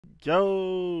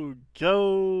Yo,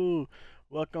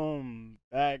 welcome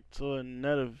back to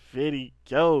another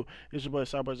video. It's your boy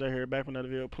Savageboiiza here, back with another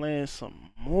video, playing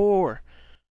some more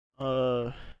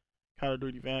Call of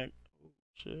Duty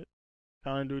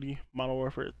Call of Duty Modern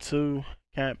Warfare 2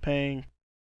 campaign.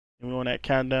 And we're on that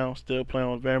countdown, still playing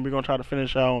on veteran. We're gonna try to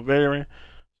finish out on veteran.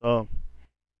 So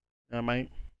I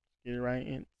might get right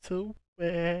into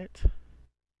it.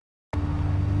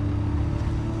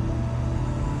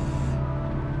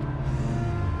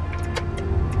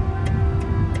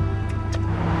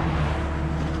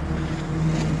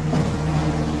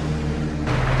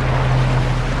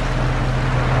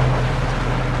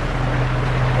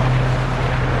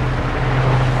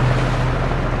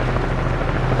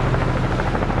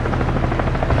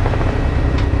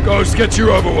 Ghost, get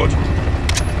your overhauled.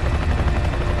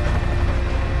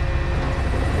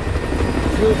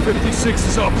 456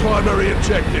 is our primary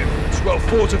objective. It's well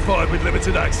fortified with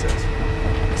limited access.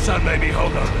 The sun made me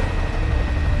hold on there.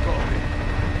 Copy.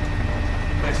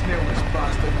 Let's nail this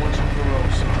bastard once and for all,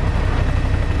 son.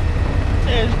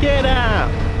 Let's get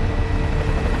out.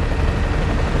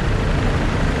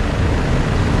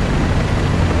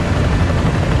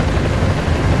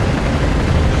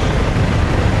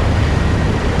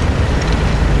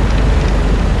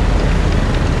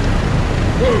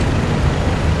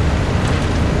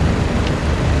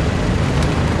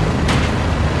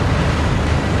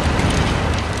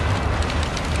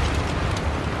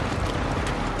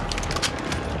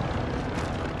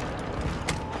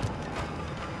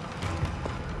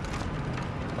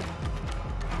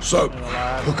 So,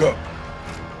 hook up.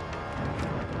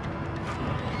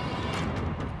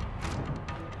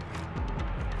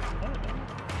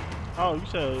 Oh, you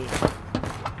said.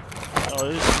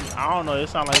 I don't know. It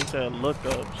sounded like you said look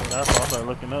up, so that's why I started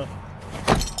looking up.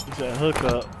 You said hook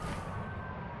up.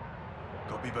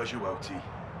 Copy visuality.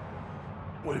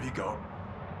 What have you got?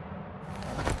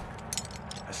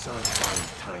 Assigned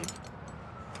time.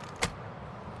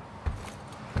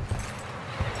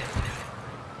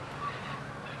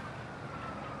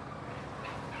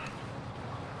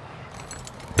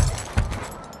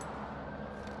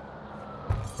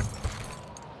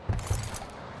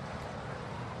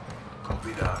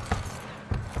 Copy that.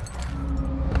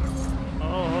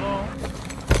 Oh, hold on.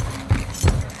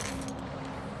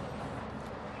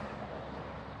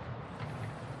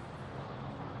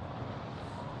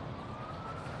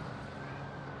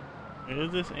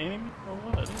 Is this enemy or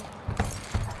what?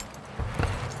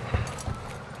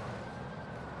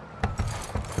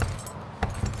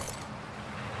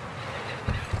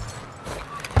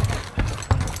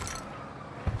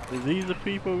 Is these the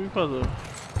people we supposed to?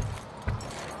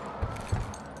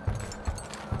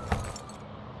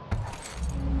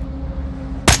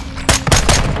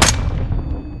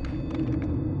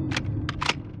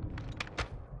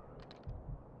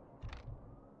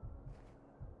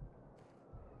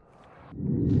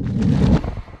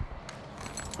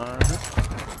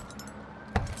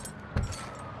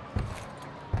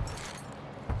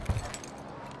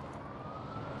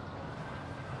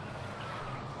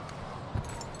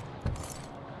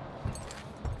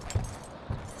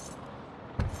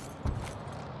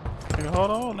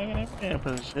 Hold on, nigga, they in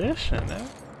position, man.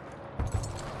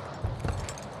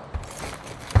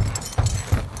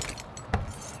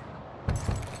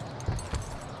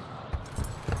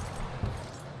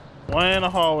 One in the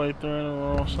hallway, three in the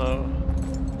room, so.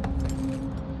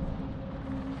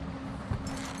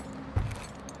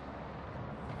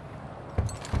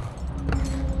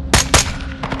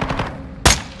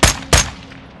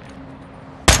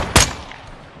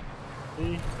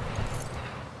 See?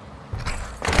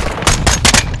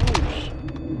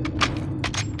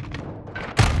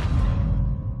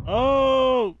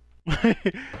 Oh!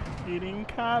 He didn't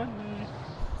call me.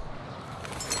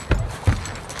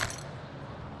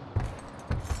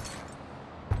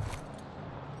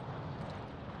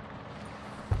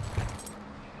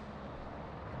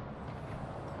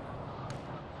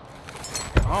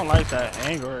 I don't like that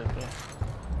angle right there.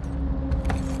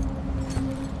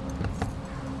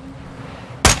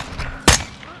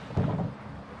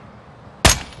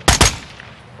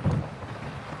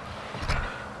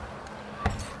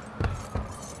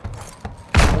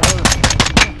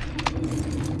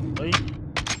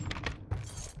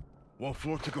 One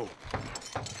floor to go.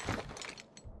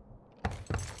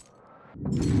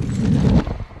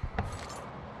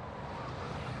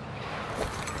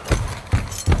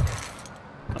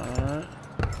 Alright.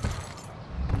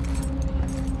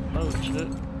 Oh shit.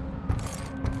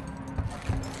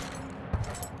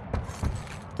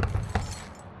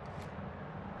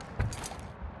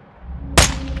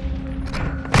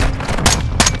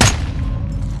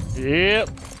 Yep.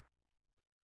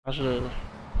 I should have.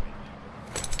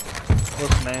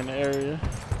 What's the name of the area?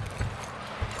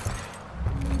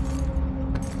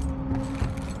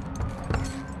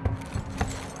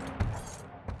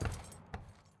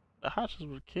 The hostages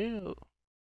were killed.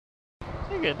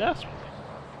 Nigga, that's.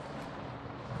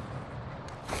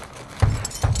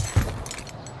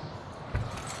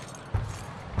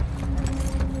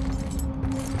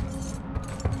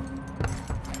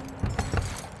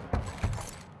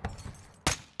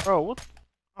 Bro, what?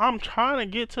 I'm trying to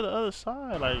get to the other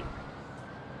side, like.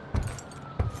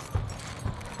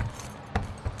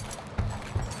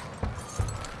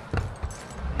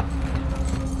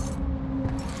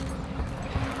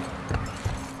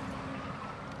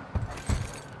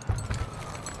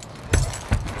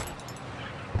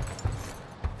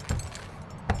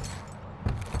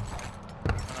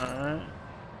 Alright.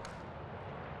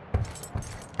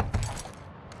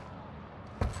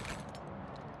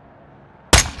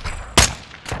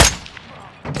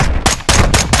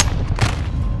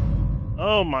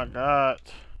 Oh my God.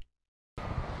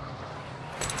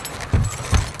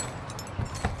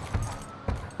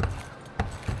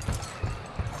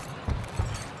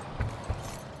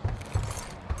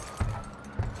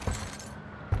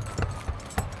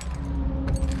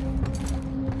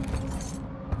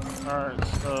 Alright,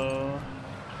 so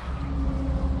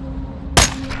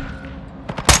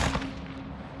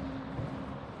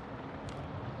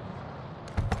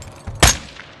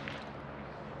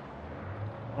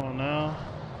oh now.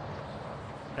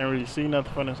 Can't really see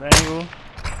nothing from this angle.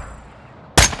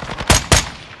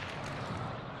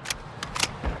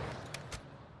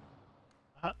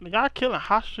 Y'all killing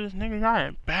hostages, nigga. Y'all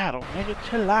in battle, nigga.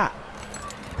 Chill out.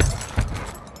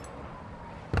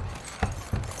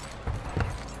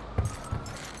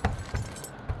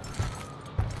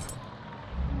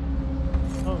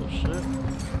 Oh shit.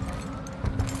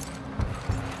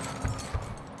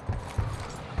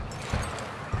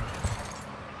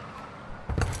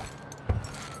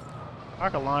 I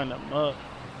can line them up.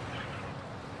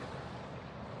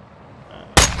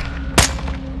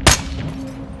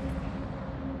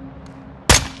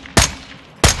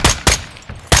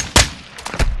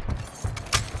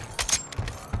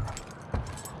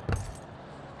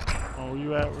 Oh, where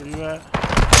you at? Where you at?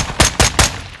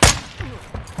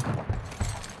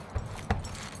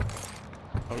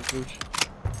 Oh, Gucci.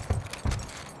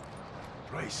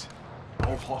 Price.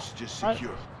 All hostages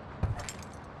secure.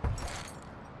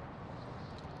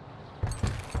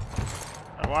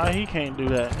 Why he can't do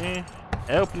that? Eh?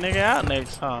 Help a nigga out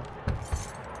next time.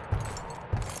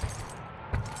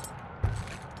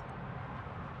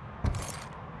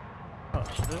 Oh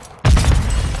shit.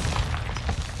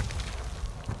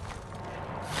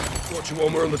 Watch you while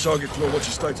we're on the target floor. What's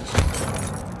your status?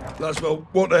 Laswell,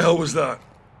 what the hell was that?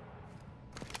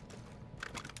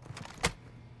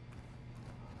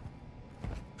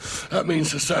 That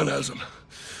means Hassan has them.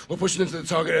 We're pushing into the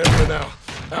target area now.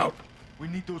 Out. We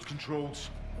need those controls.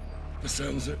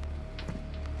 Hassan's it.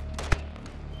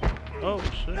 Oh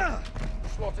shit.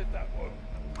 Slotted that one.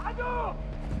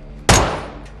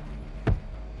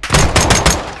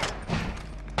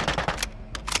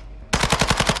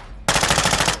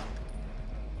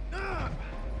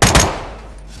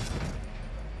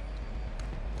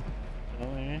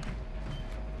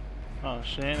 Oh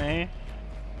shit, eh?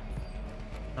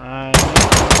 Alright.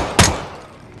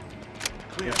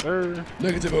 Clear. Sir.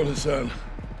 Negative on Hassan.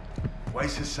 Why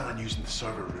is Hassan using the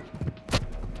server room?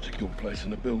 Secure place in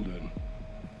the building.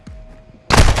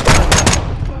 I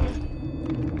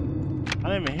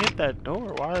didn't even hit that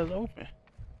door. Why is it open?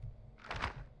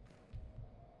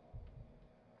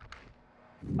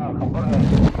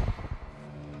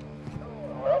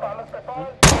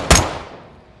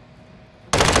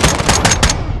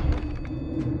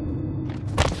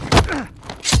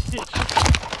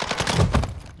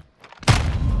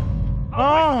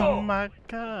 Oh my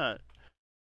God.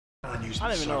 I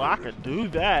didn't even know I could do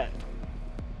that.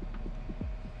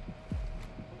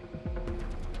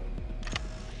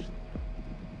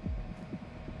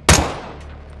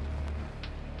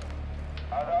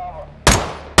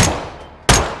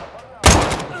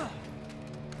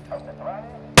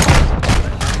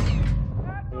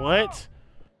 What?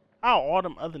 How all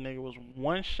them other niggas was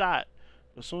one shot.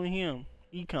 As soon as him,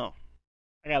 he come.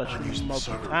 I gotta shoot him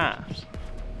multiple times.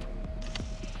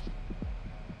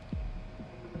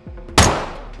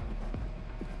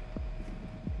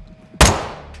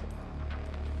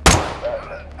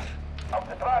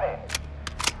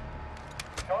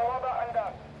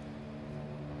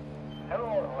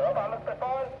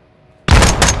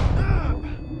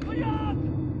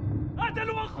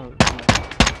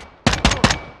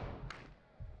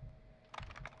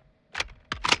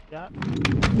 Yeah.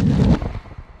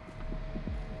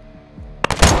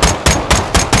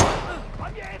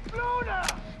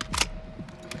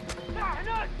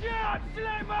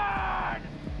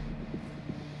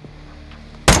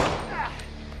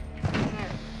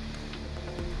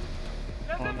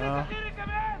 Oh, no.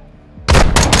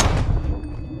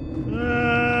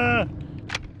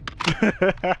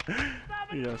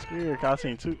 Yeah, scared. I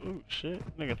seen two. Ooh, shit.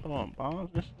 Nigga throwing bombs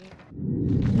and shit.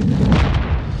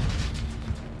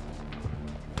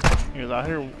 Niggas out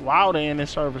here wilding in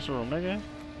this service room, nigga.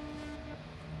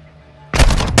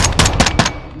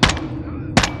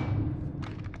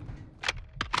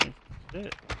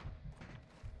 Shit.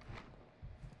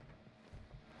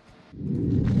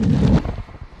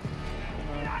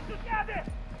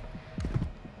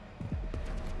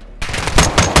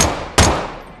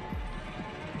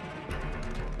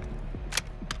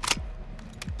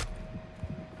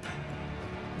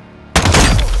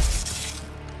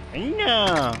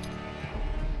 Yeah.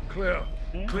 Clear.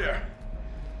 Yeah. Clear.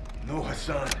 No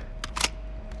Hassan.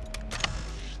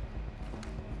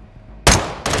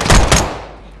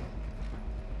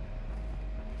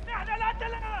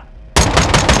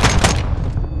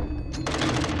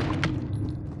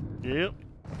 Yep.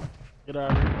 Get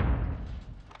out of here.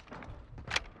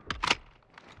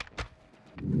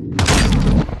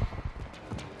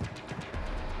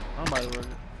 Somebody working.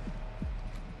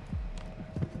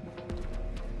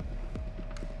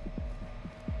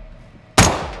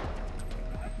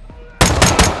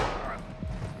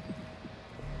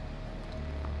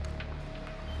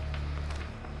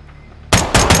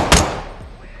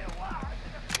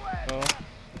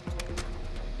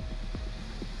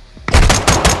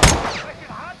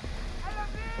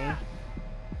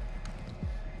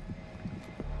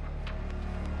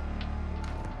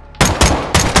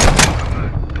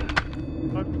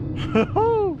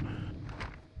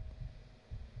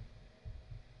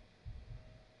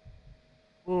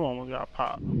 Ooh, almost got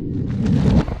popped.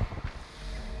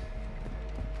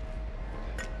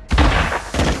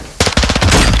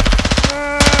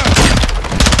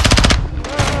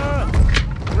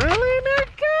 Really,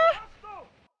 nigga?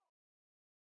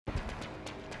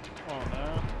 Come on,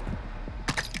 man.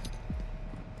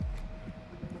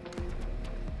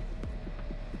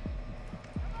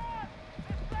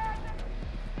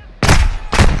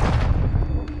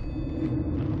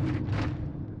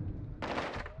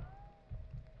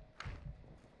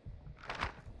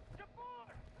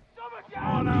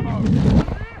 On ammo.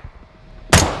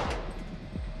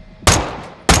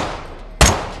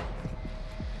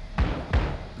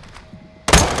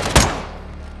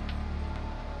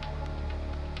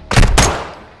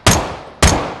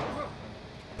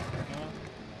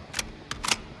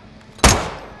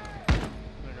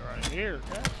 Nigga right here,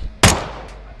 guys.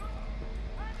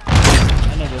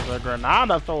 That nigga's a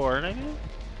granada thrower, nigga.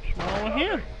 What's wrong with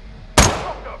him?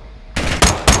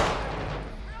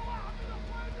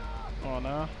 Oh,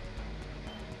 no.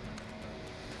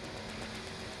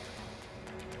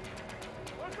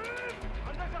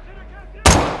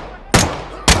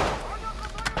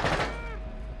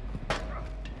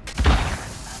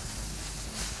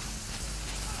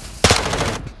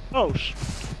 Oh,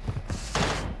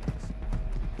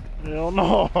 hell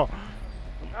no.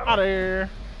 I'm out of here.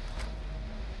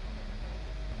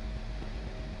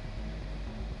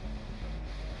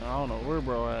 I don't know where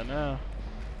bro at now.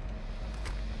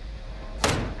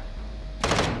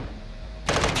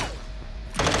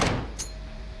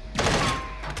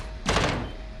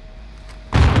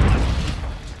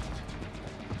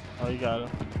 Oh, you got him.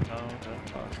 Oh,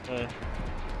 okay. Okay.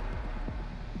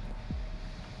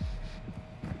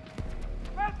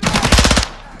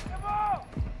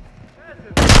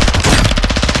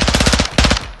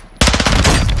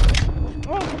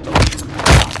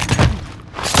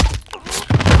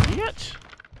 Bitch.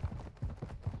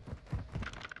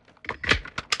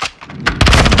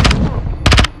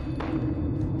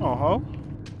 Oh ho.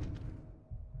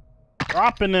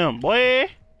 Dropping them, boy.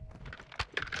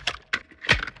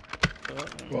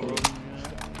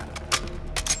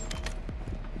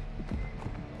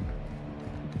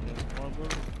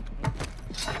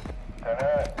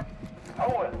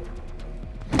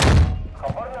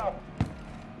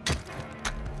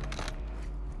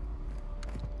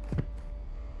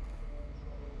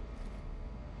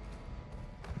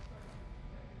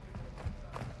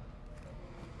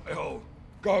 Hey, ho.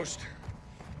 Ghost.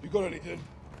 You got anything?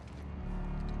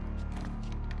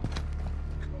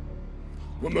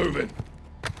 We're moving.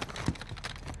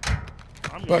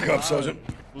 Back up, Sergeant.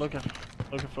 Looking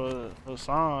for a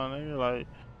sign, nigga. Like,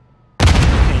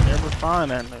 can't never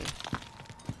find that nigga.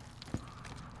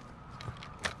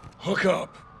 Hook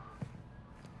up.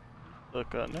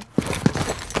 Look up, nigga.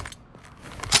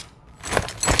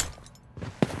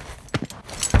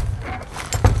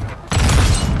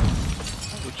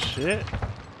 Oh shit.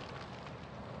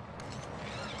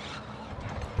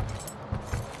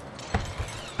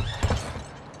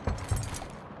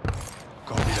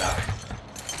 Copy that.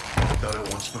 I've done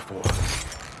it once before.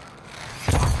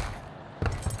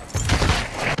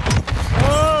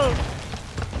 Oh!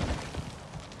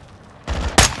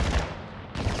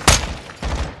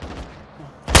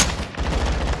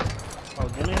 Oh,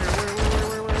 get in here.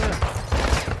 Where?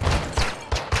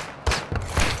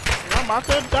 I'm about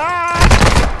to die!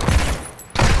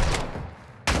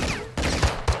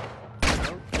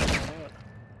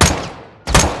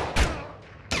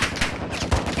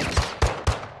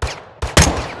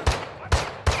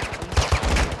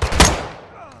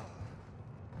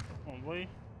 Come on, boy.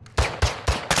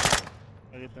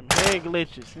 I get them head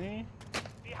glitches, see?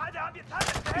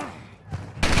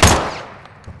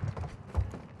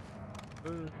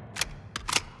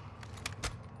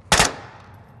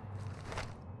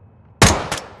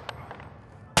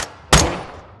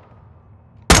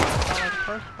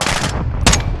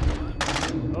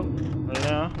 Oh, lay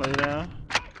down, lay down.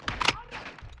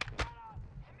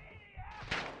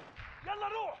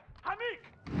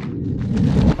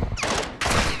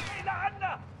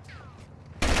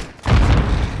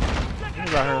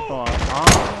 He's out here throwing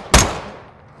bombs.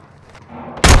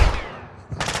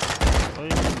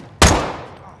 Wait.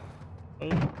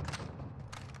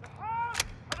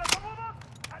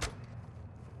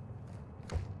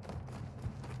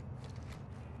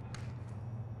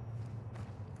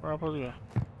 Where am I supposed to go?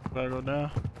 Gotta go down.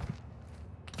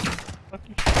 Fuck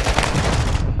you.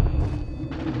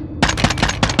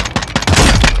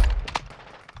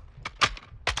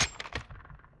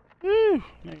 Woo!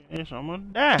 Nigga, I'm gonna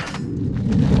die.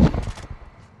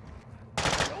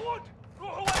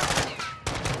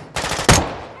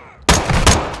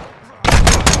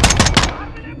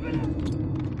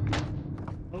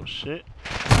 Oh shit.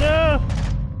 No!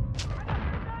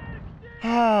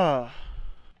 Ah.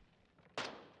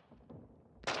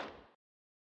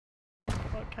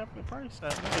 Fuck Captain Price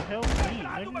at? Nigga, help me,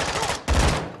 nigga.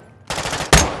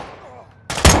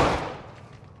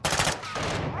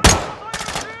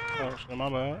 Oh shit, my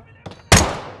bad.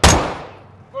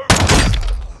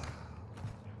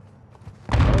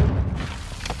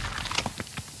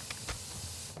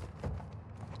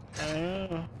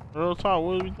 Yeah, real talk,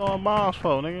 what are we throwing bombs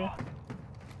for, nigga?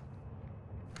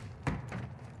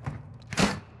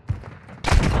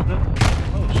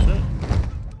 Oh shit.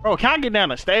 Bro, can I get down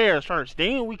the stairs first?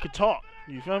 Then we could talk.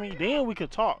 You feel me? Then we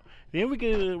could talk. Then we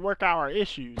could work out our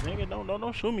issues, nigga.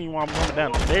 Don't shoot me while I'm going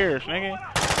down the stairs, nigga.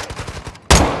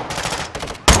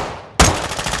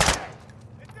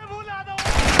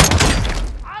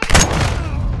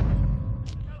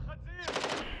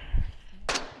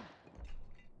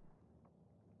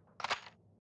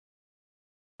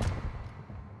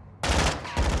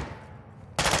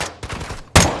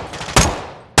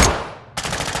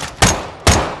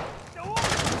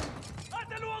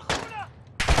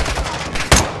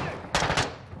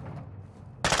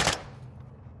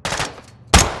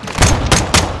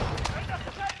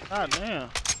 God damn.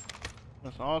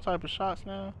 That's all type of shots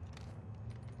now.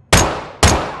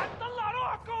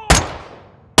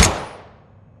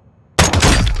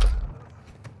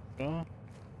 Go.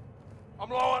 I'm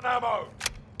low on ammo.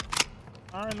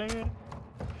 Alright, nigga.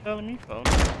 What you telling me for?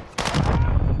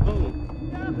 Ooh.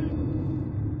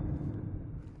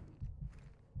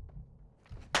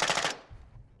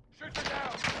 Shoot it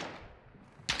down.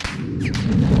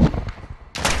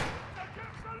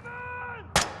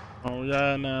 Oh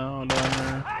yeah, now down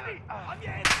there.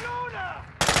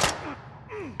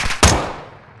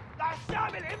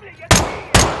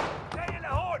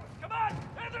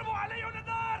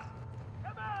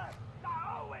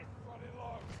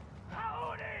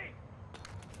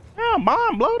 Damn,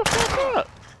 bomb, blow the fuck up.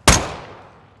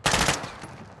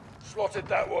 Slotted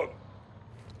that one.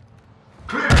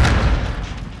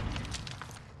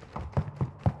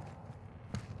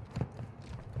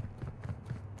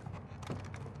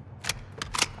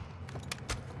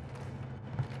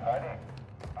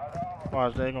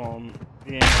 Watch, they gonna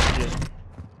be in there get.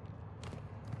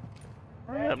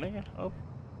 Hurry up, nigga. Oh.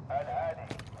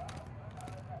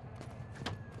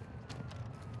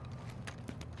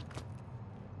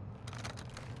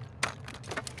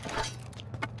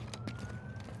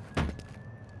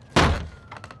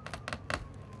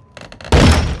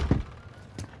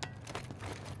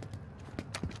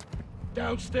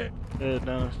 Downstairs. Yeah,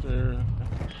 downstairs.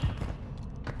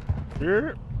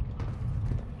 Here.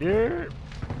 Here.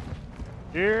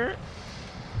 Here.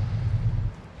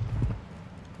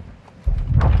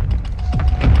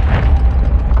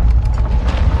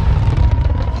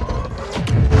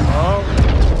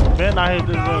 I hit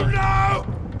this gun? No!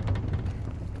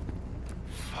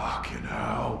 Fucking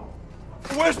hell.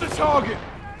 Where's the target?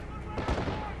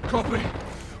 Copy.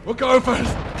 We're going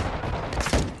fast.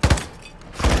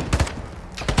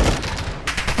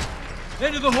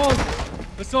 End of the hall.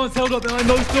 The sign's held up behind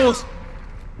those doors.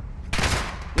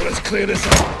 Well, let's clear this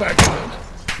up. Back in then.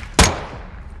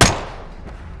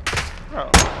 Bro.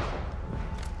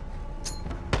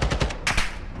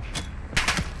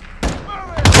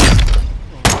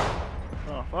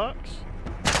 Oh, fucks.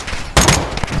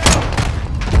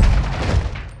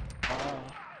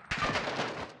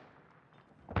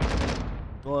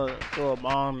 Throw a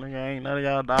bomb, nigga. Ain't none of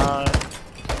y'all died.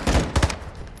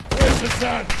 Where's the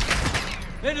sun?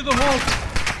 End of the hall.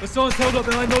 The sign's held up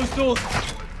behind those doors.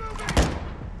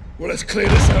 Well, let's clear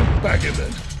this up. Back in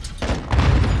then.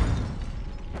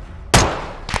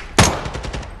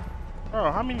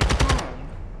 Bro, how many times?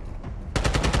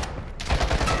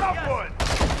 Got one!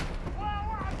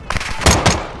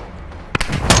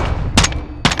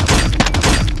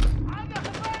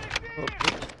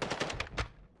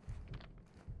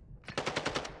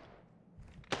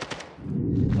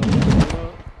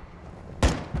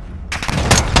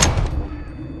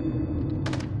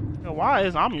 Why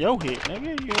is I'm your hit,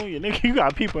 nigga? You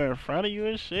got people in front of you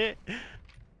and shit.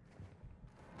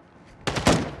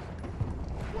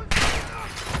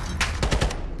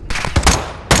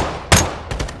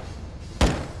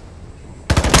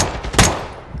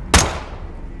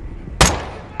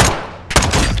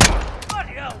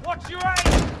 Bloody hell, watch your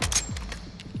aim!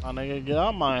 My nigga, get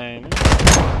out my aim.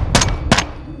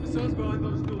 The sun's behind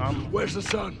those doors. Where's the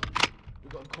sun?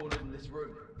 We've got him cornered in this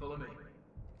room. Follow me.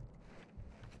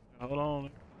 Hold on.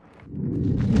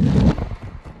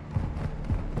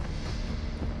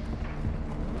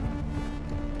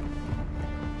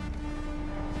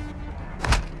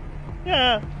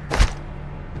 Yeah.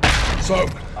 So,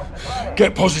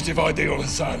 get positive ID on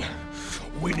Hassan.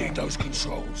 We need those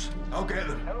controls. I'll get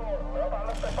them.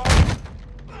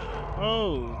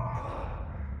 Oh.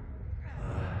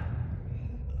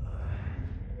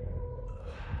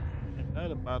 Ain't that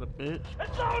about a bitch?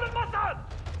 It's all in my son!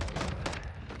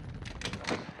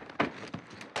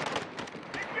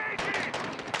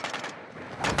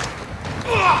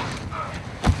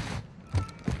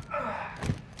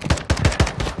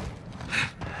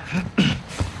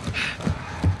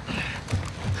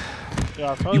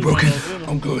 Yeah, I told You broken? wasn't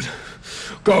gonna I'm good.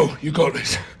 Go, you got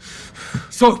this.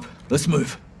 Soap, let's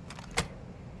move.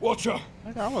 Watcher, get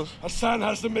him. Nigga, I was. Hassan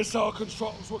has the missile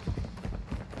controls.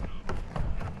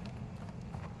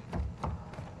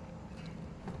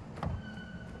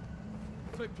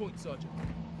 Take point, Sergeant.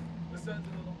 The sun's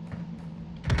in the lock.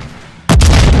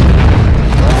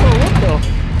 Oh, what the?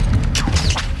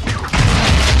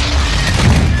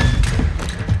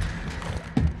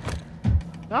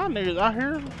 Y'all niggas out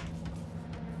here.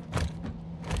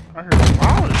 I heard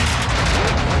violence.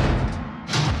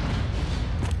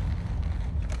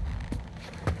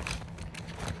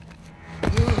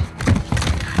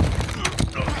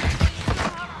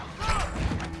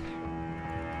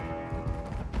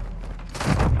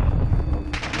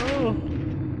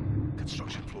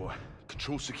 Construction floor.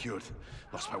 Control secured.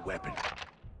 Lost my weapon.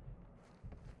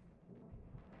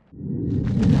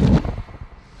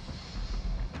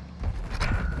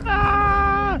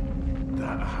 Ah!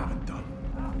 That I haven't done.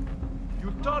 You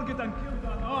target and kill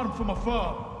that arm from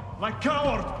afar, like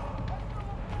coward!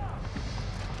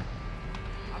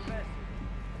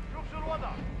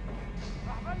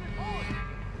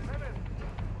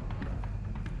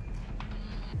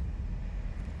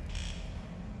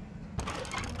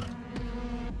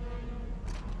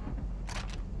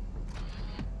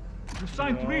 You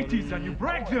sign treaties and you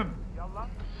break them!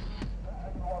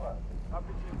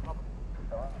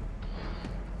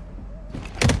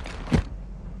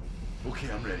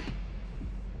 Okay, I'm ready.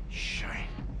 Shine.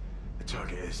 The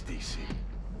target is DC.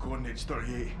 Coordinates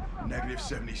 38,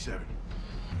 -77.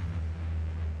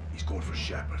 He's going for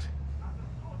Shepard.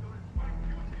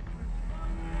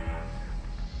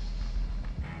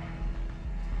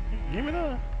 Give me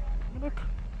the. Give me the.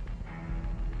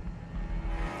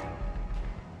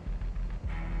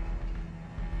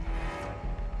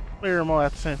 Clear them all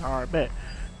at the same time. Alright, bet.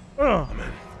 I'm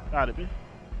in. Got it, bitch.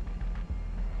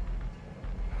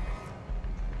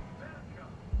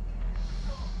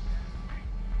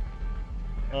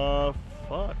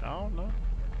 Fuck, I don't know.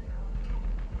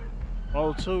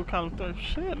 Roll 2, kind of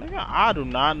shit, nigga. I do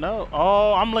not know.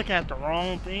 Oh, I'm looking at the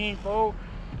wrong thing, folks.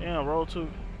 Damn, roll 2.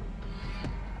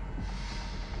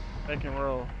 Second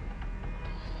row.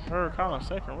 Third column,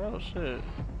 second row, shit.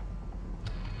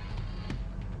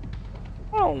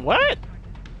 Oh, what?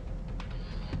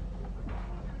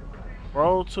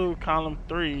 Roll 2, column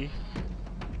 3.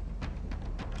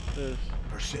 This.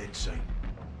 Percent sign.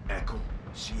 Echo,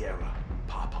 Sierra,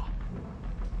 Papa.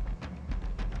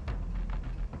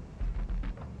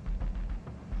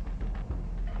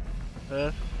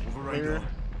 F. Override Here.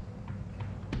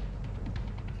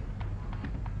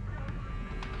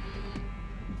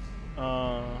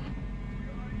 on.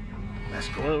 Let's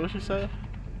go. What she say?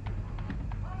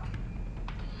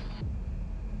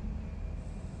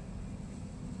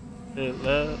 Hit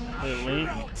left, hit link.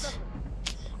 Right.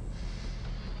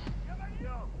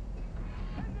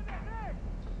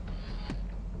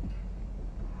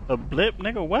 A blip,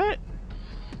 nigga, what?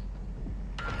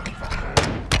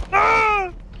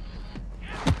 Ah!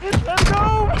 Let's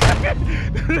go!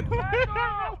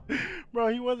 Bro,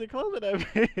 he wasn't close to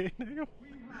that big, nigga.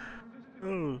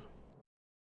 Oh.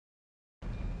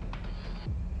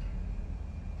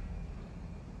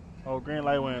 Oh, green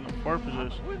light went in the 4th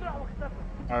position.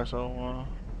 Alright, so,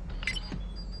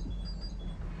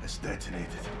 It's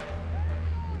detonated.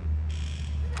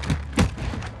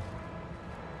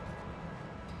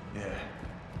 Yeah.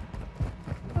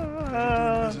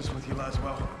 Doing business with you lads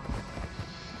well?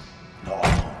 No.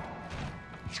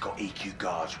 He's got EQ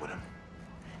guards with him.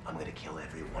 I'm gonna kill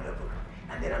every one of them,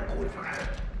 and then I'm going for her.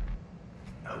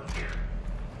 Out here.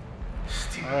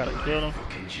 Steal I gotta kill him.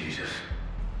 fucking Jesus.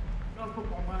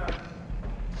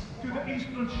 To the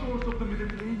eastern shores of the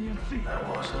Mediterranean Sea. That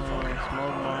was the fucking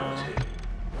smoke was mine. it?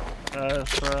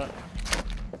 that's right.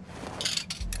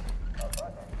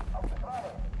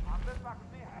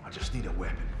 I just need a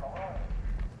weapon.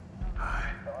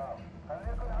 Aye.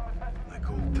 Like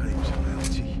old times in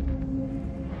LT.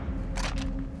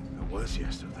 It was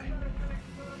yesterday.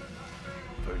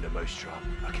 Found a mousetrap.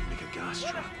 I can make a gas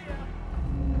trap.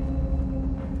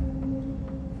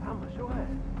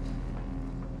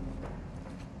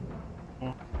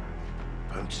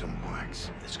 Found some wax.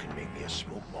 This can make me a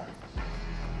smoke bomb.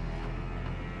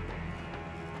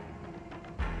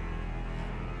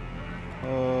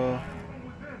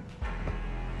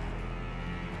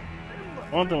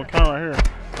 One thing will count right here.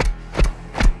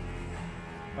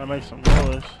 Gotta make some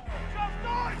noise.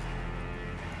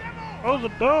 Close the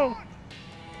door!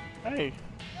 Hey.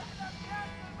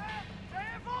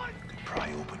 Could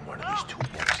pry open one of these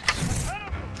toolboxes.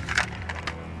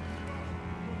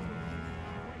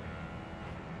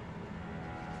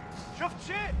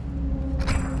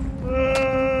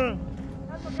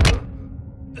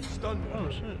 Oh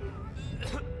shit.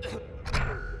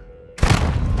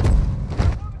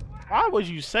 Why would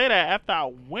you say that after I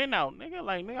went out, nigga?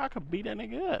 Like, nigga, I could beat that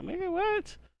nigga up, nigga.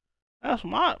 What? That's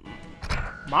my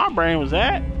brain was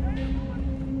at.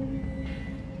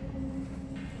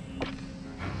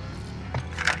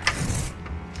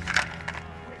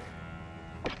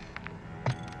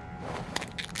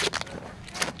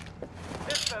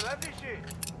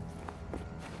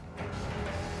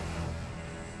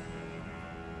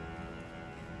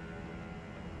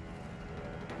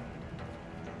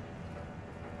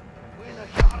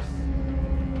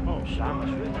 Oh shit.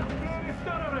 It's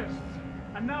terrorists!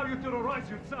 And now you terrorize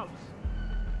yourselves!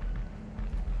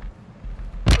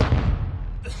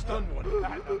 Stun one.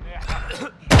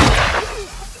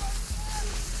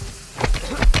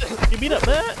 You beat up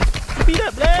blood. You beat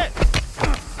up blood.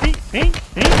 Pink.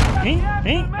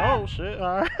 Oh shit.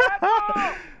 Alright.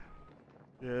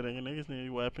 Yeah, then niggas need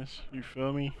weapons. You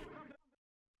feel me?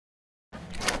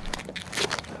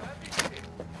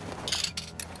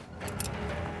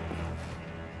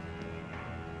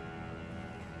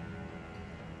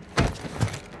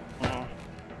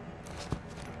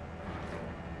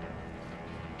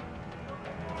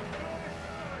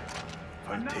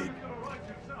 Found tape.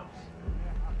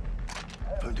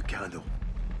 Found a candle.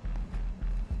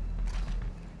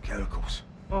 Chemicals.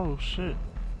 Oh shit.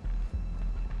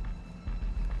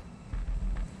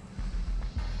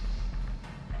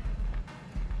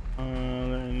 There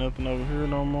ain't nothing over here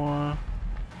no more.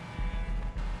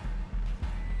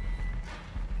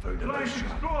 Found a mouse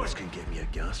trap. This can get me a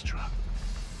gas trap.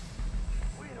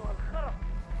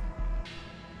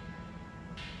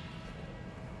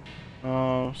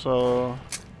 So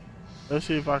let's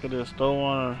see if I could just throw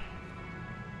one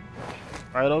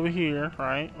right over here.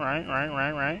 Right. Pry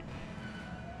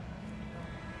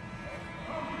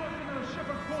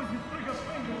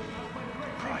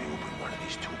open one of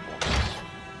these toolboxes.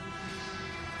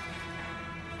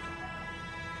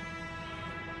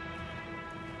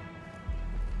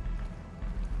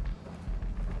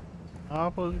 I'll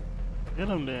supposed to get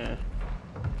him then.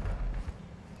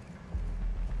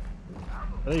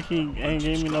 They ain't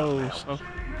gave me no stuff.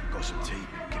 Got some tape.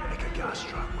 Can make a gas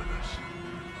trap with us.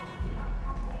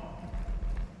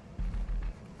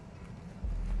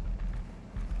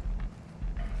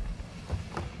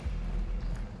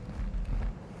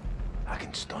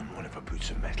 can stun one if I put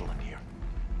some metal in here.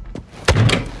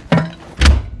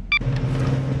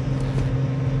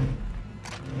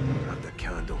 Grab the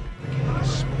candle. Give it a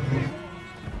smoke.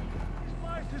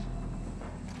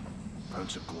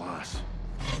 Found some glass.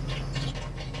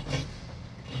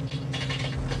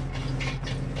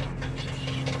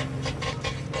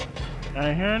 I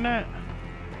ain't hearing that.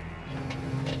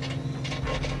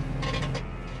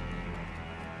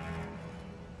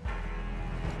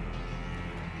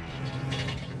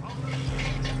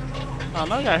 Oh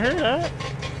no, I gotta hear that.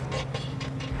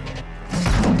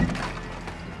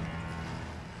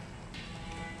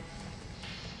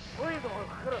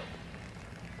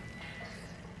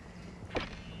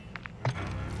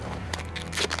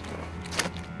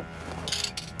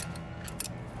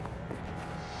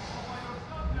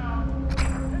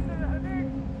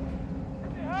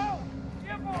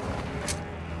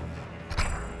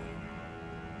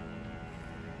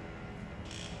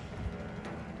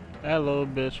 That little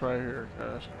bitch right here,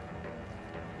 guys.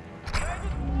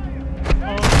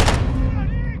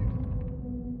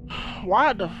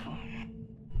 Why the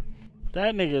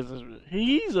that nigga's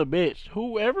he's a bitch.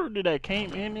 Whoever did that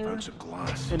came in there Found some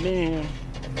glass. and then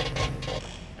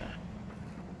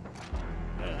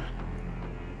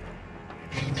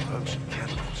Found some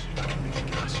chemicals. I can make a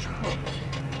gas trap.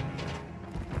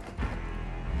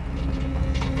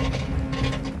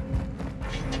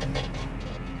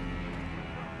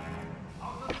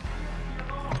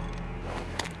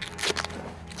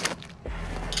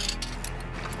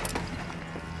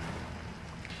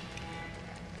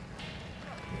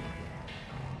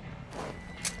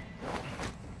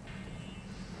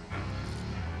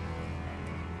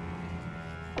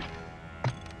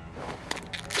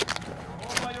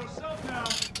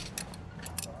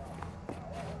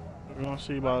 we're gonna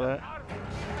see about that.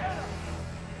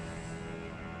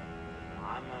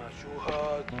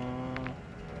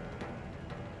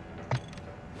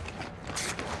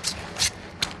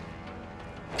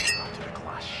 After the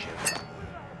glass ship.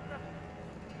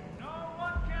 No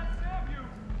one can save you.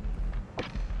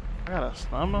 I gotta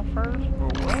stun him first or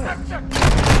what?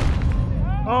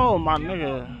 Oh my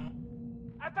nigga.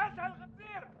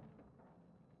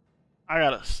 I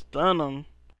gotta stun him.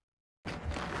 Come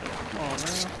on, man.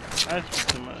 That's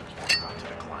too much. After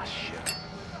the glass ship.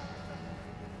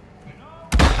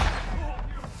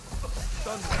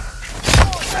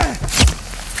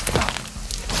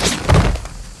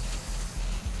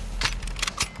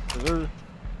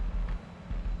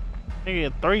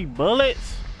 Nigga, 3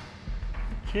 bullets?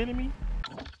 You kidding me?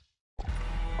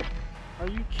 Are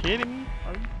you kidding me?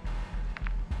 Are you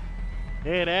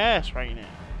dead ass right now?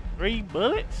 3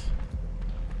 bullets?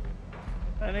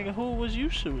 That nigga, who was you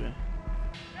shooting?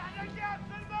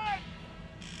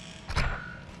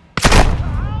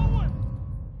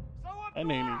 That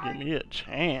nigga didn't give me a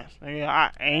chance. Nigga,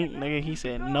 I ain't, nigga. He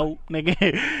said nope,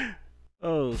 nigga.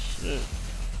 Oh shit.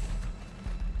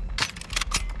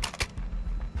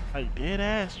 Like dead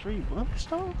ass 3 bullets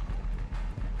though?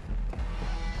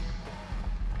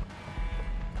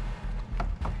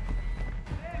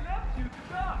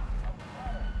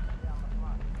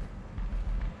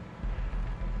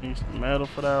 Need some metal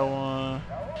for that one.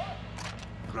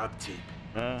 Grab tape.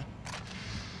 Yeah.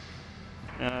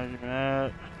 Yeah, give me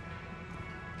that.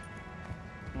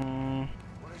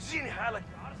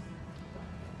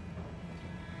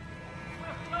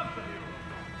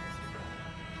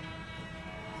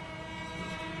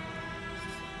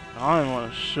 I don't even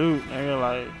want to shoot, nigga,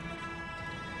 like.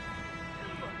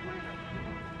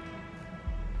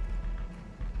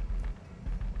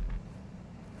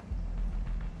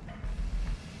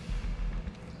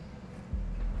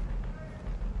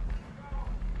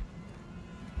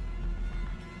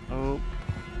 Oh.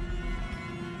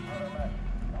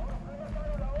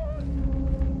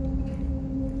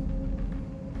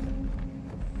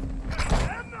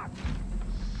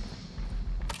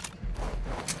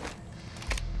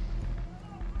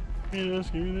 Give me this,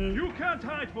 give me this. You can't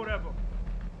hide forever.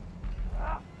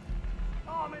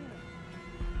 Found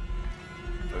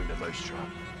a mousetrap.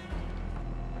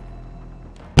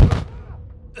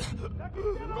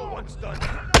 Got one done.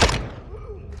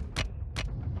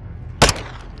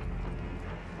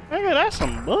 Nigga, that's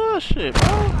some bullshit, bro.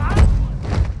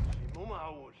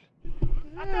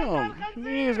 Damn,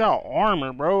 niggas got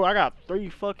armor, bro. I got 3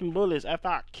 fucking bullets after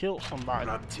I killed somebody.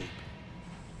 Grab tape.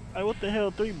 Like, what the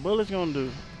hell 3 bullets gonna do?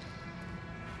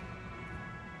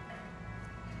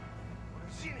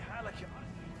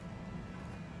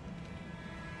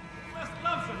 Best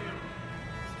gloves are here.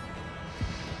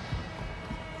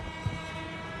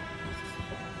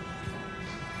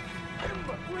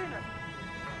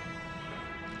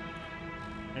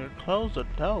 Nigga, close the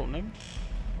door, nigga.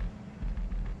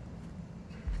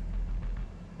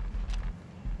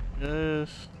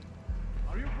 Yes.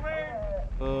 Are you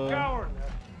brave? Coward!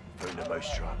 Found a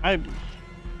mousetrap. I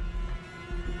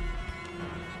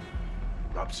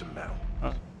Grab some metal.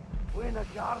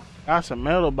 got some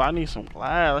metal, but I need some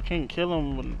glass. I can't kill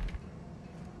him with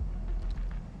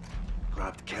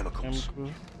Grab the chemicals.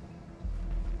 chemicals.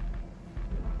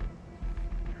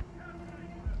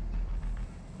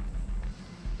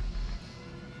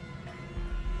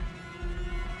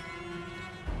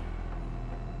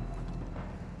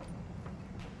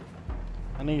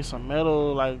 I need some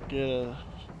metal, like get a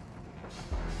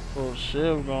little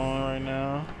shiv going right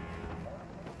now.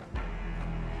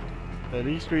 But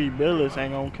these 3 bullets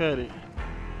ain't gonna cut it.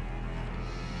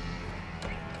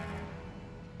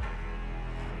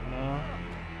 No.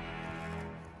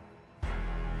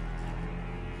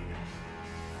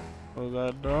 Close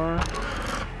that door.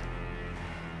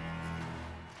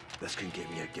 This can get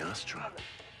me a gas trap.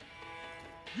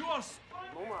 You are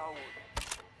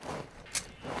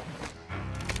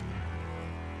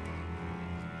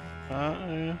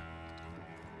Yeah.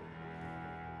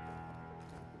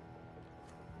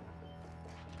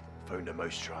 Found a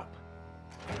mousetrap.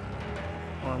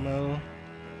 More metal.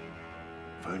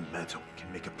 Found metal.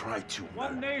 Can make a pry tool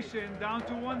one now. nation down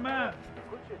to one man.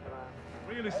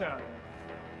 Really sad.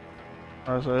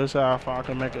 Alright, so this is how I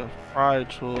can make a fry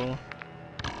tool.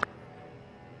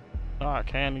 Oh, I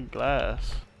can't need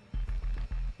glass.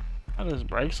 I just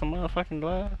break some motherfucking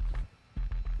glass.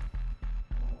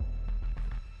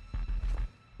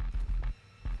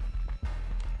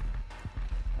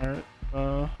 Alright,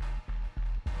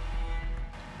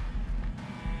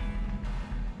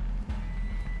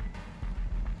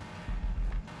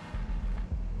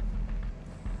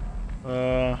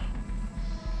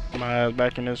 my ass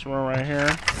back in this room right here.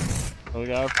 So we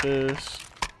got this.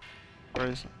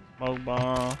 Where's smoke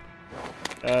bomb?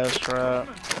 Gas trap.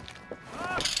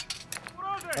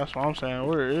 That's what I'm saying.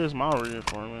 Where is my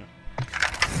reinforcement? A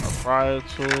fryer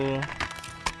tool.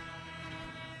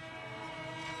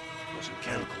 Got some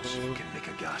chemicals. We can make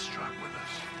a gas trap with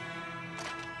us.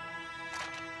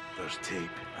 There's tape.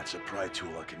 That's a pry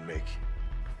tool I can make.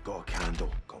 Got a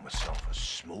candle. Got myself a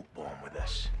smoke bomb with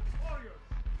this.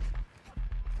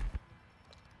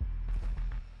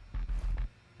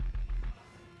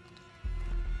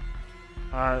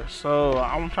 Alright, so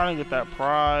I'm trying to get that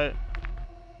pride.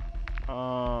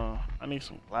 I need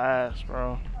some glass,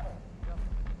 bro.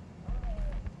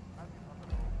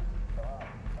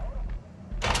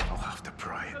 I'll have to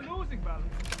pry it. It's a losing battle.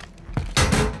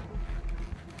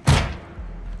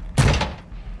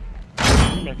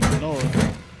 You making noise.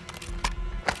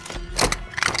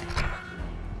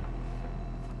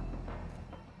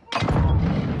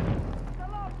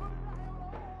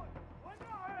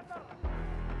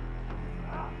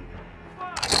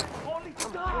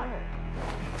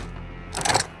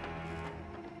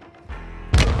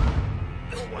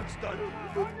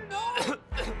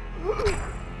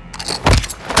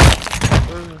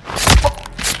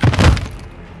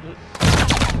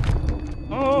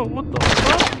 Oh, what the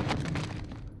fuck?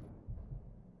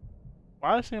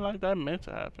 Why it seem like that meant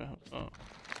to happen? Oh.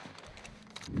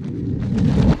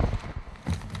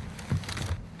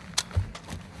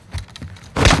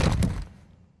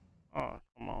 Oh,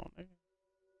 come on, nigga.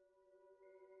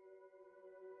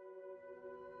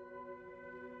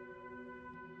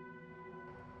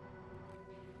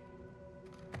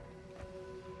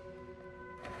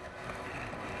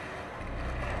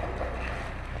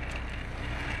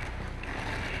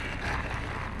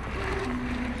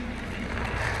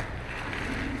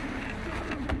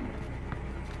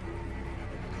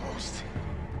 Ghost.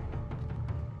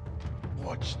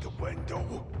 Watch the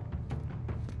window.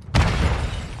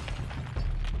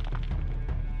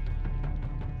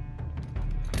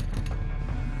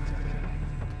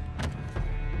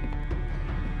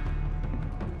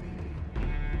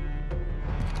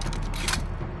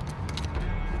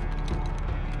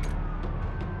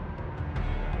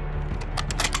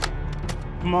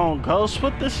 Come on, Ghost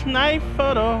with this knife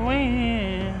for the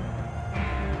win.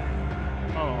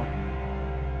 Oh.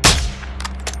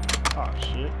 Oh,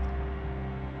 shit.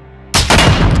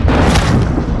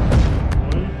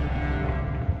 Boy.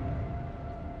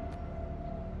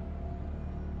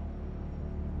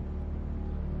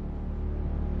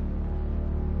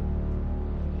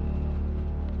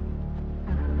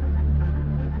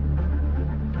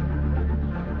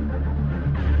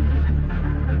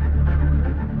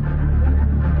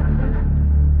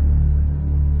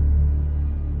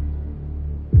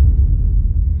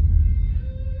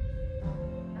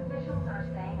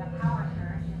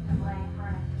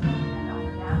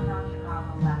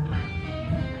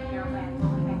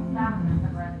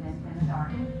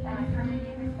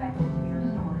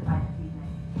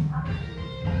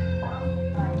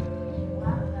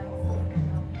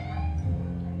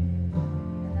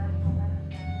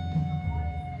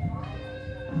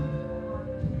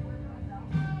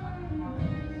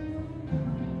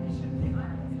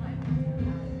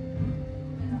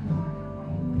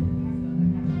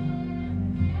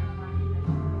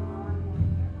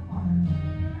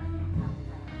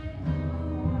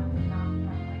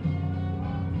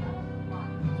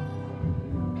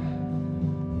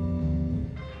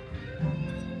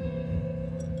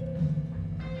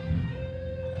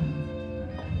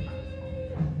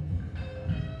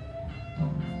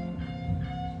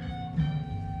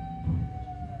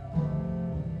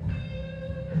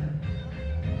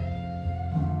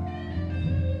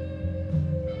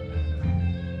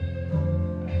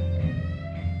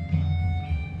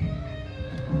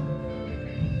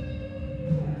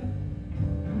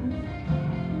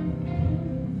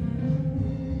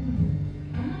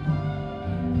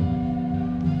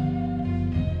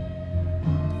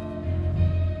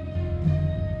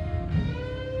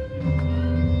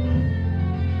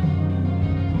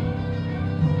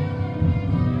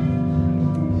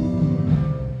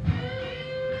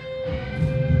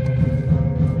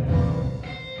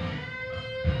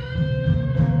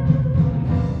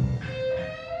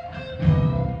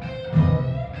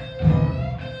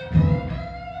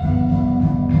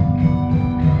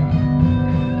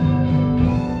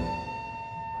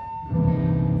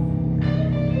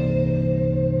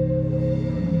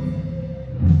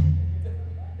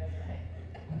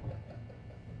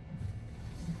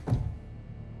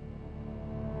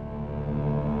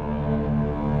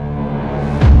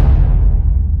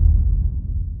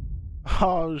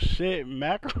 Oh shit,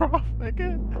 Makarov,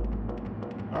 nigga.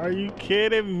 Are you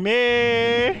kidding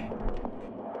me?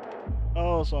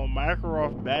 Oh, so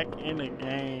Makarov back in the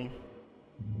game.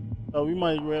 So we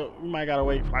might gotta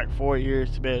wait for like 4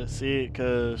 years to be able to see it,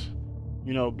 cause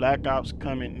you know Black Ops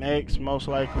coming next, most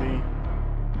likely.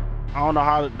 I don't know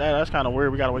how that's kind of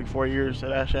weird. We gotta wait 4 years so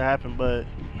that should happen, but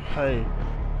hey,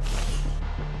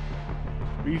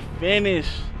 we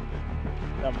finished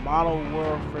the Modern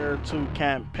Warfare 2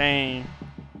 campaign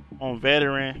on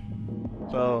Veteran,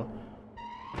 so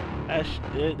that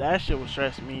shit was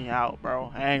stressing me out,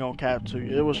 bro. I ain't gonna cap to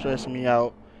you, it was stressing me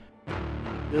out.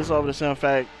 This over the simple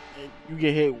fact, you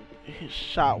get hit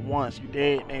shot once, you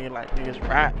dead, and like niggas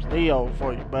raps, they over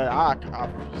for you. But I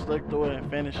slick through it and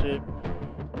finish it.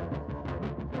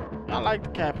 I like the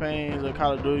campaigns of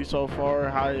Call of Duty so far,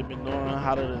 how they've been doing,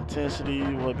 how the intensity,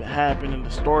 what been happening, the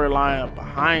storyline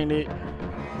behind it.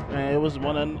 And it was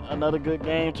another good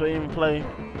game to even play.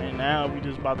 And now we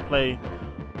just about to play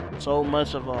so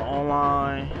much of an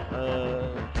online.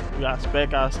 We got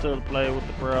Spec Out still to play with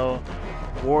the bro.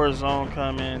 Warzone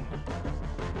coming.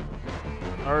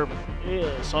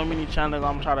 Yeah, so many channels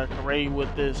I'm trying to create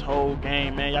with this whole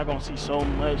game, man. Y'all gonna see so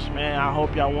much, man. I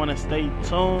hope y'all wanna stay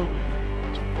tuned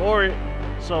for it.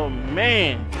 So,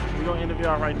 man, we're gonna end the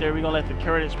video right there. We're gonna let the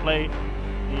credits play,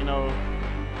 you know,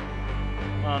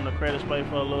 on the credits play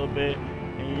for a little bit.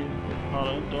 And you, hold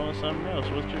on, doing something else.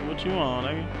 What you on,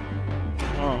 nigga?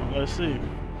 Let's see.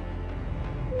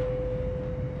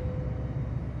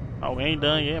 Oh, we ain't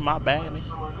done yet. My bad,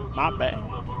 nigga. My bad.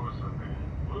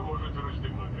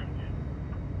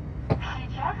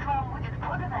 Сейчас вам будет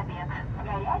подан обед.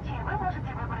 Горячий вы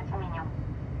можете выбрать в меню.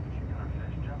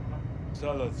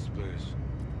 Salads, please.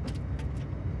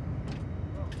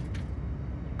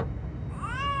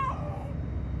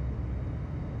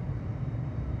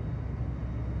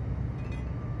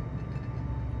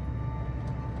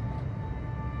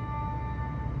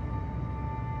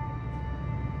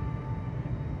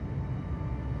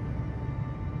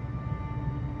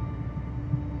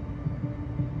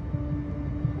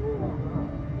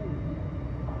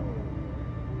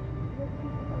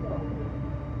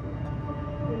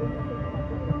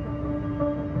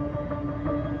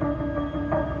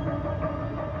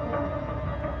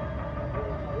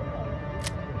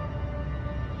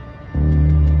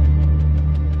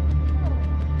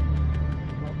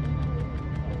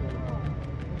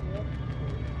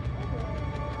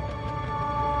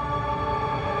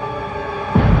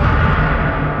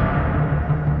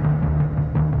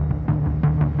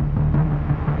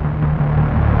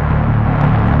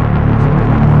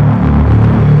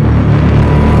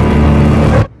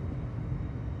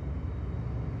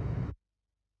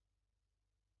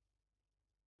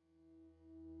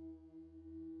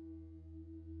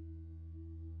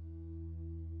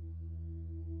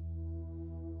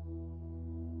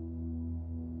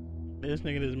 This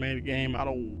nigga just made a game out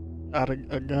of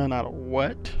a gun out of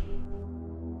what?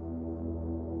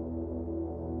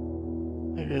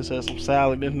 Nigga said some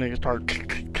salad. This nigga start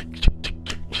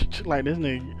like this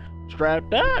nigga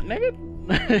strapped up, nigga.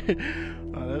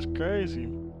 Oh, that's crazy.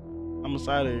 I'm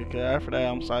excited. Okay, after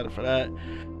that, I'm excited for that.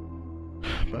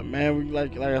 But man, we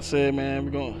like I said, man,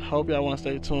 we gonna hope y'all wanna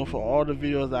stay tuned for all the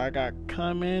videos that I got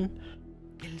coming.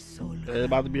 It's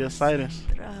about to be exciting.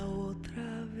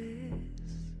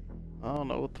 I don't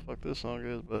know what the fuck this song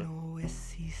is, but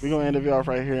we gonna end the video off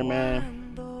right here,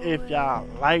 man. If y'all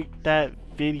like that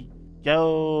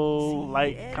video,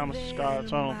 like, comment, subscribe,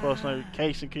 turn on post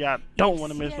notification, cause y'all don't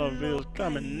want to miss no videos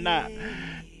coming up.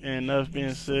 And enough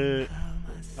being said,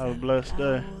 have a blessed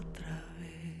day.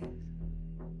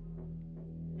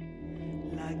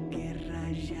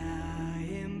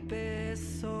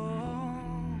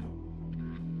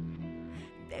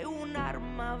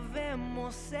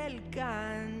 Vemos el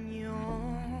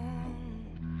cañón.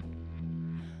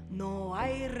 No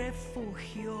hay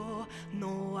refugio,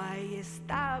 no hay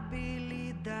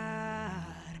estabilidad.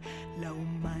 La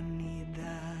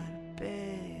humanidad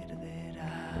perderá.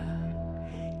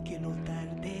 Que no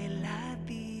tarde el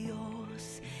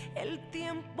adiós. El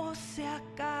tiempo se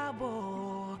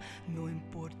acabó. No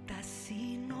importa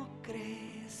si no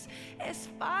crees. Es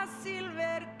fácil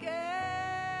ver que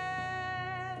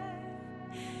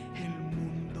el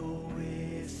mundo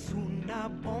es una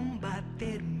bomba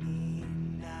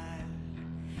terminal.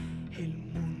 El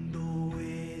mundo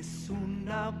es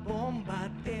una bomba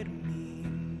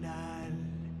terminal.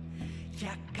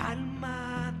 Ya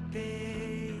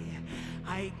cálmate,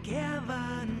 hay que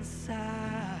avanzar.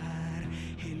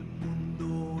 El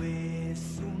mundo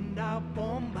es una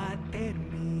bomba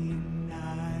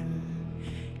terminal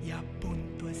y a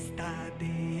punto está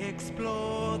de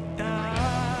explotar.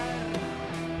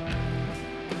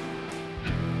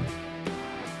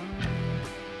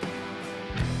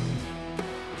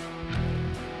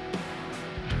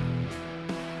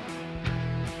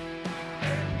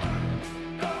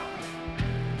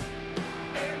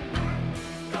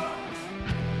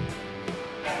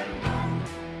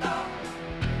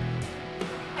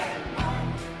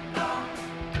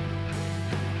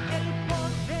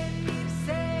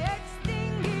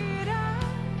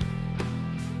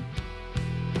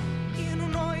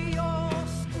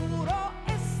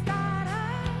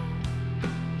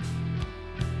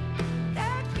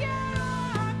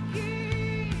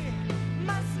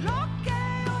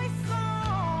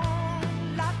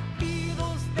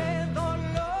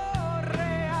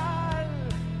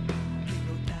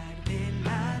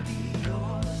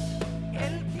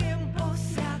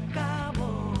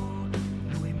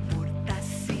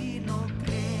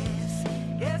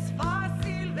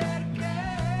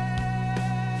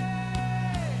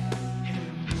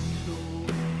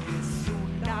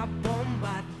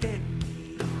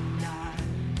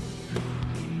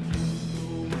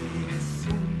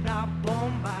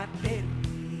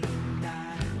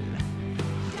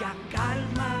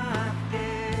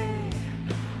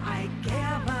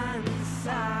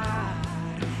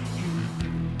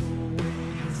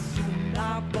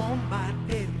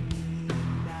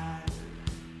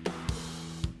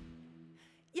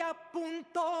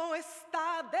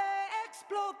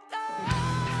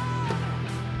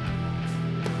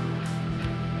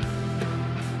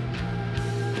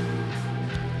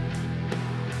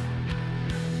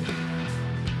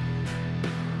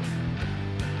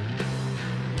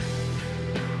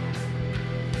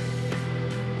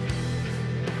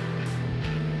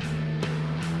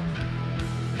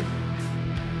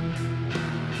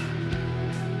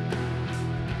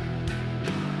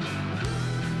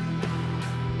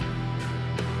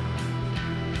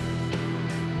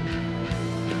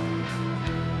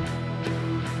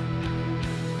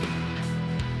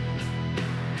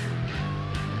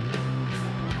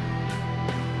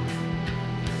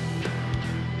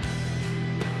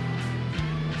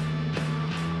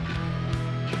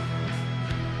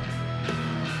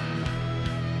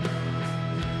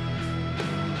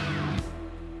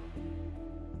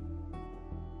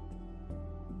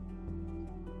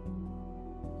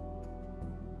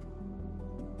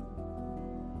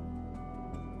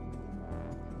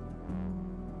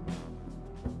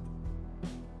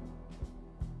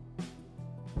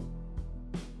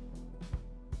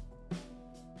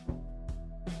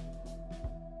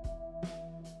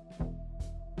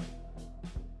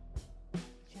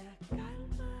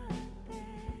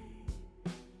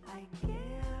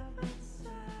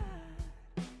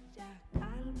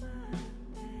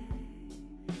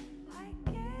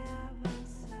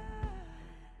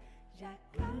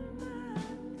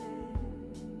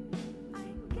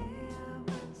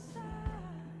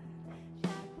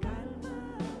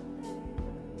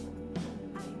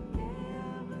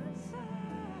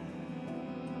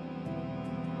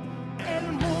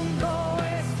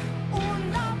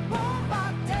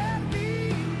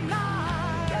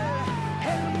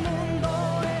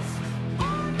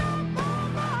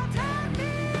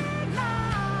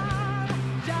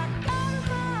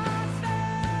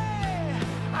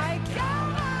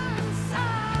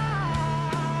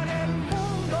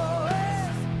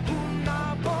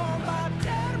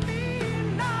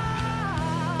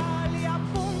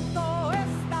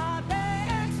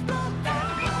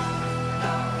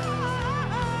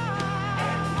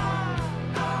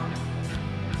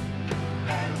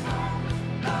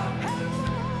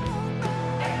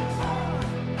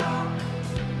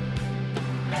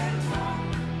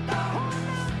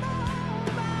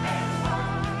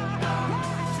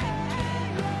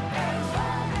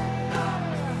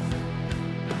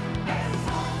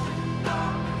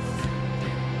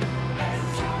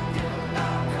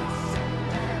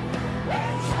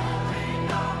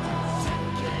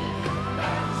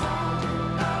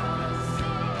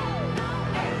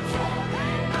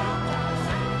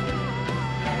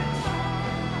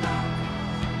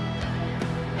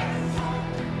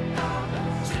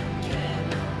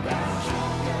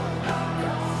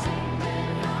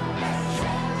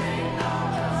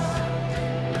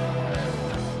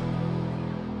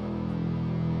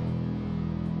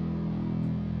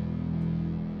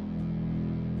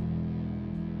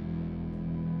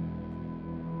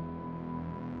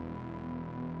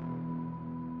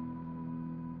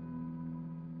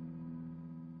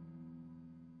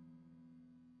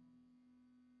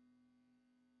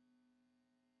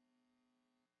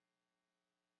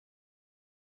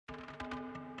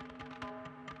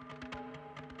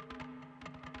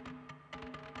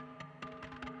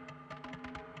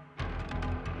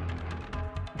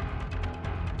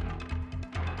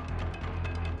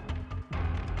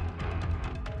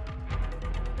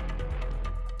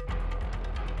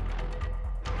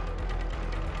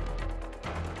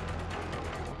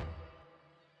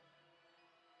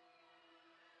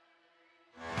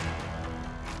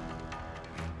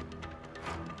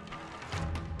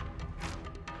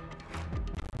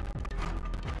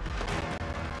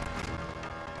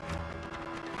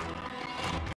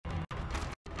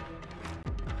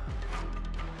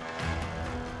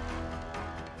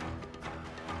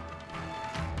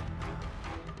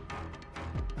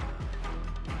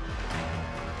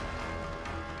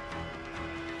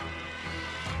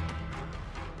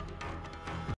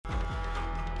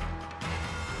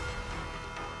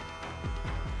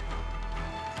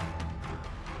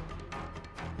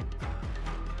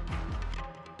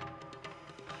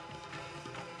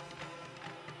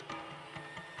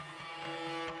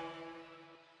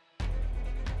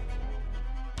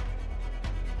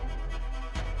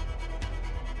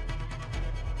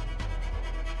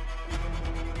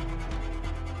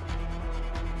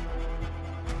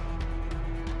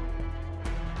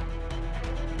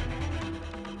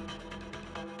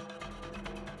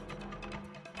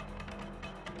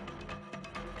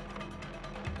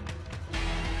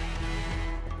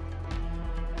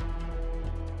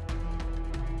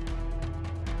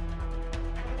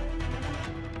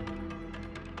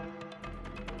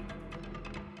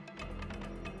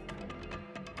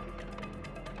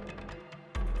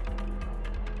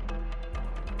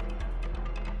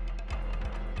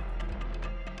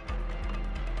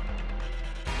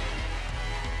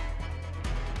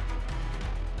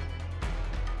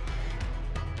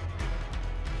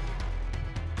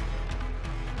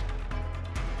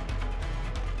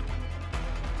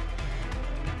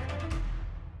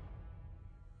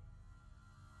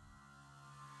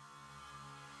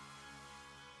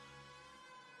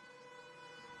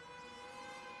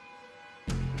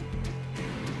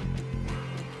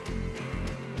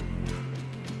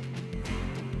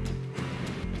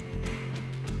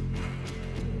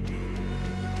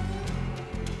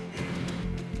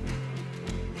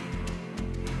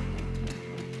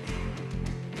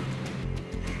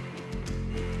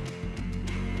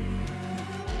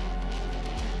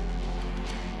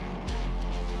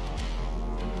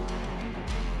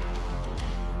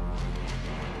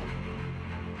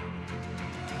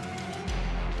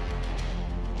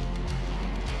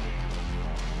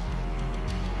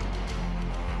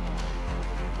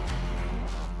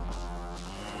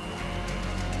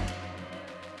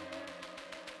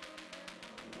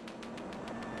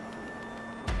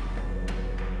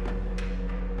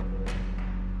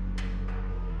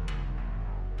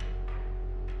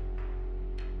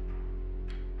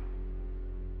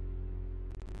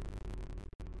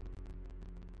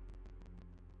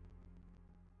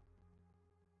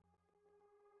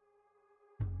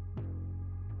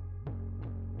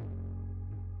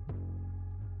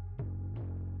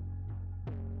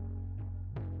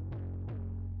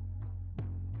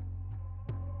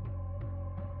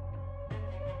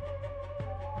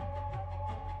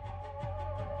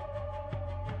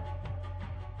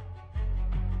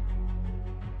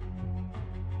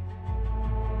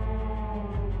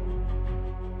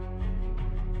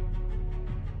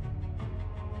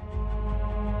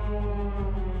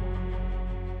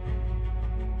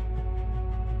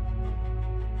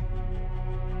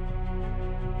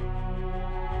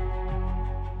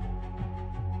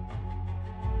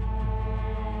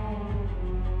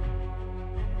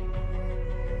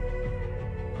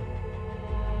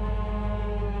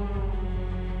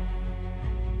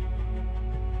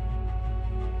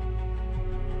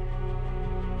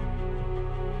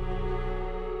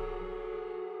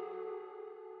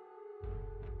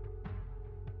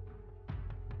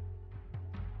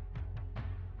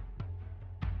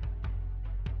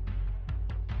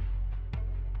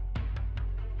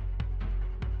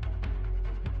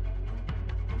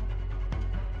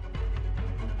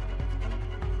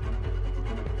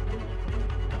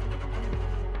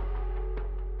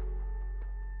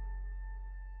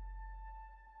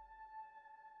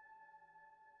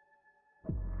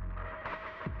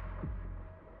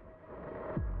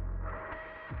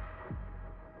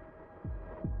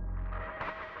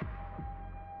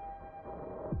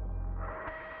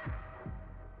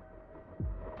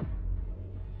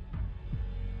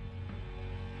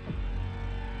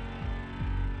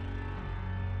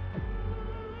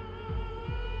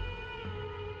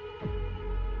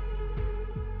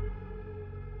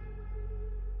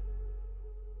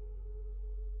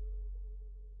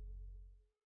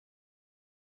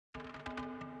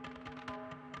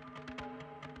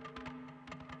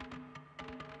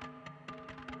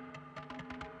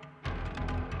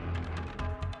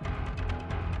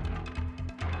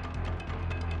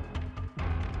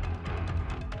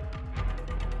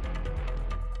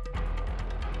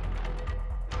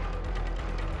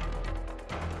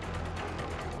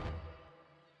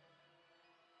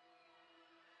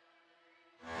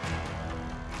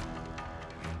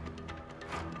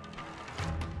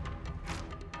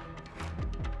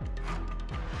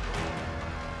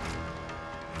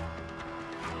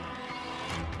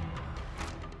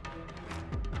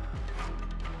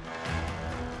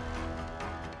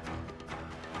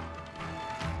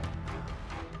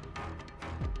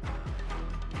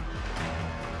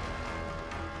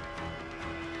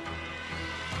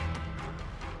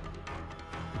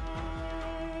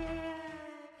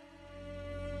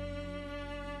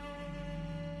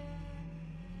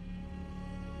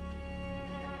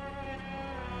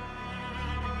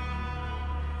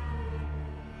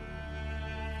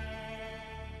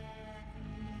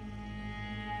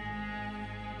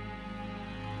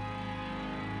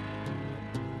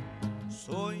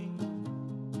 Soy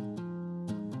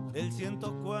del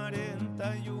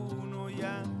 141 y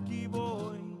aquí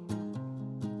voy.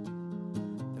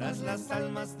 Tras las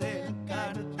almas del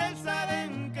cartel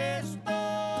saben que estoy.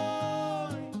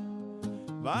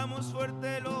 Vamos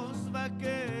fuerte los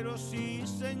vaqueros, sí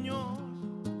señor.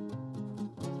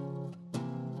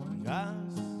 Gas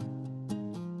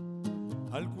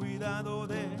al cuidado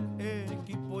del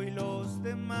equipo y los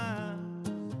demás.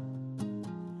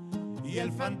 Y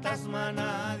el fantasma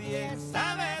nadie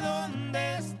sabe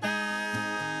dónde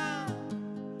está.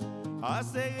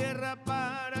 Hace guerra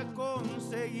para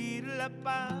conseguir la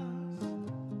paz.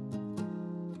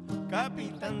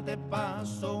 Capitán, te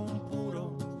paso un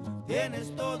puro.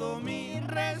 Tienes todo mi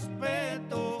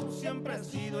respeto. Siempre has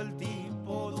sido el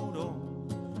tipo duro.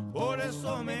 Por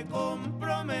eso me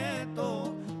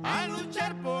comprometo a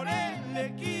luchar por el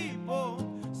equipo.